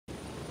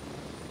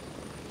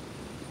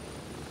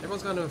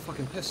Everyone's going to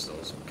fucking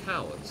pistols.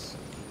 Cowards.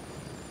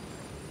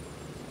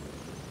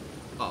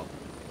 Oh.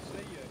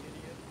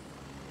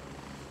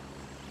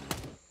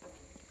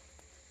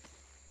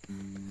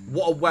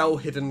 What a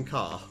well-hidden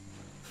car.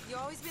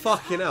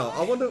 Fucking hell.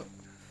 I wonder...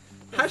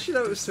 How did you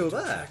know it was still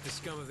there? The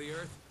scum of the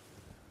earth.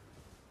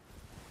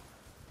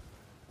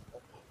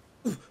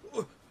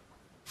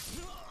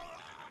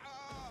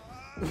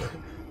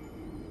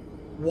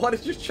 Why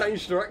did you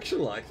change direction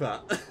like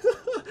that?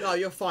 No,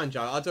 you're fine,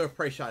 Joe. I do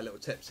appreciate little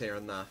tips here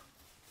and there.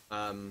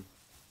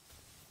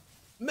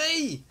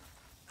 Me!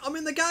 I'm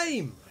in the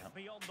game!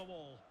 Beyond the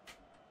wall.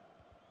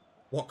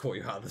 What caught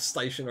you out of the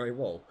stationary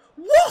wall?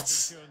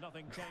 What?!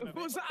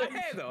 Was that a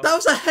header? That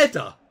was a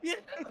header! Yeah.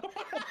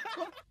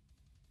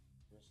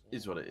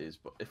 Is what it is,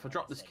 but if I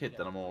drop this kid,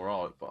 then I'm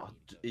alright, but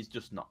he's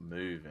just not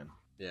moving.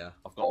 Yeah.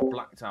 I've got a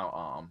blacked out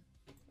arm.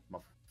 My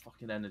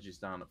fucking energy's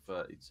down at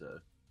 32.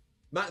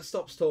 Matt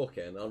stops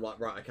talking. I'm like,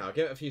 right, okay, I'll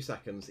give it a few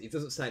seconds. He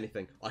doesn't say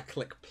anything. I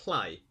click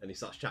play, and he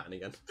starts chatting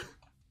again.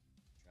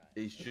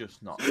 He's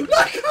just not moving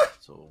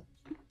at all.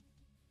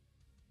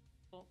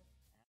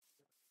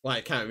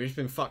 Wait, Cam, have you just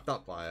been fucked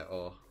up by it,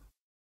 or...?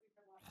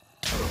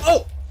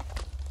 Oh!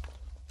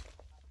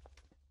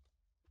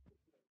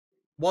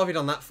 What have you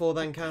done that for,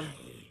 then, Cam?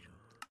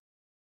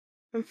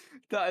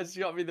 That has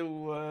got me the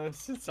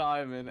worst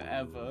timing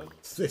ever.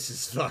 This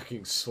is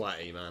fucking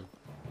sweaty, man.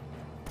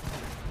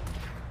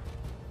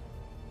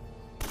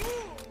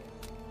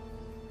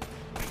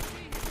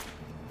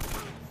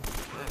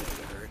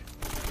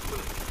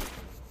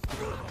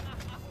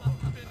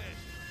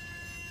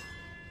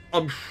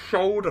 I'm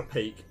shoulder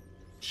peak,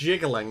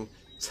 jiggling,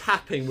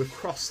 tapping with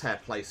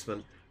crosshair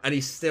placement, and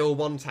he still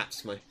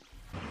one-taps me.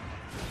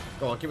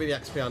 Go on, give me the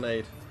XP I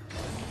need.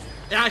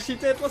 It actually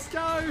did, let's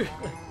go!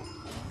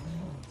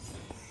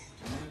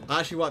 I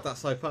actually worked that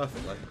so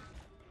perfectly.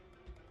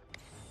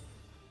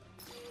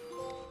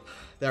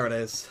 There it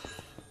is.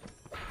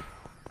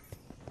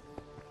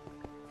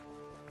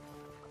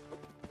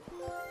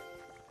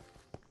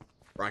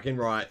 Bragging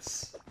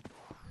rights.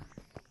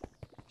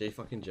 G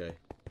fucking G.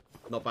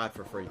 Not bad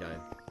for a free game.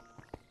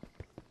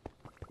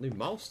 New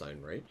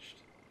milestone reached.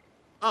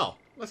 Oh,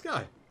 let's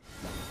go.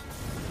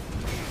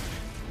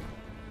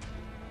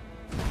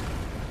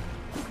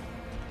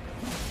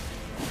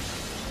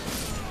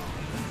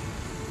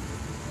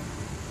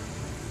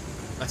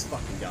 Let's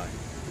fucking go.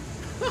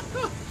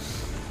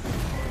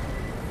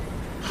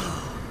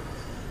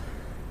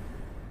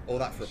 All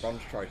that for a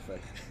bronze trophy.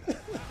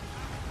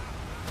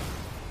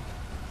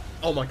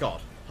 Oh my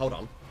god. Hold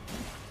on.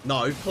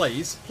 No,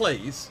 please,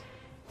 please.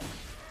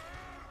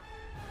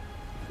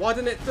 Why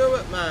didn't it do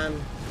it,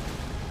 man?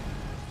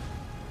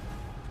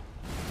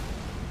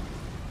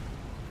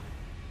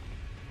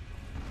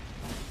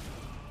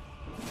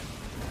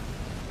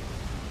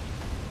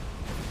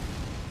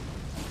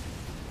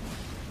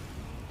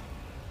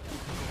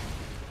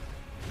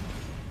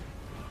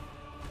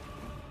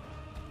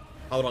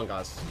 Hold on,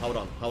 guys. Hold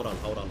on, hold on,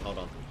 hold on, hold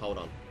on, hold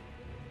on.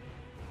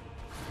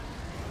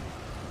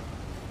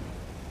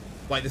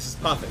 Wait, this is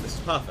perfect. This is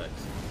perfect.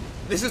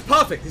 This is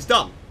perfect. He's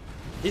done.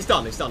 He's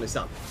done. He's done. He's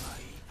done.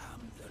 I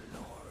am the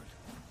Lord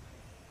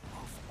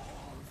of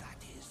all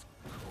that is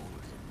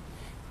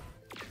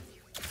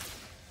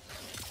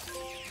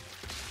golden.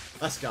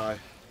 Let's go.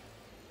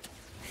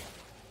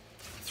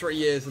 3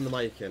 years in the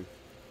making.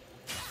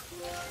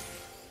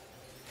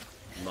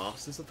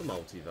 Masters of the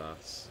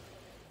Multiverse.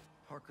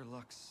 Parker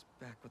Luck's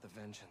back with a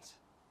vengeance.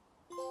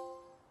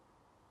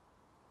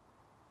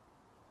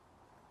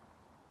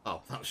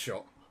 Oh, that was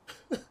shot.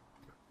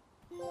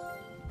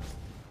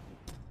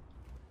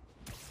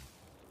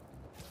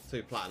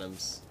 2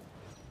 platinums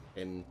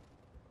in,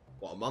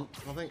 what, a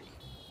month, I think?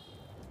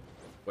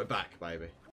 We're back, baby.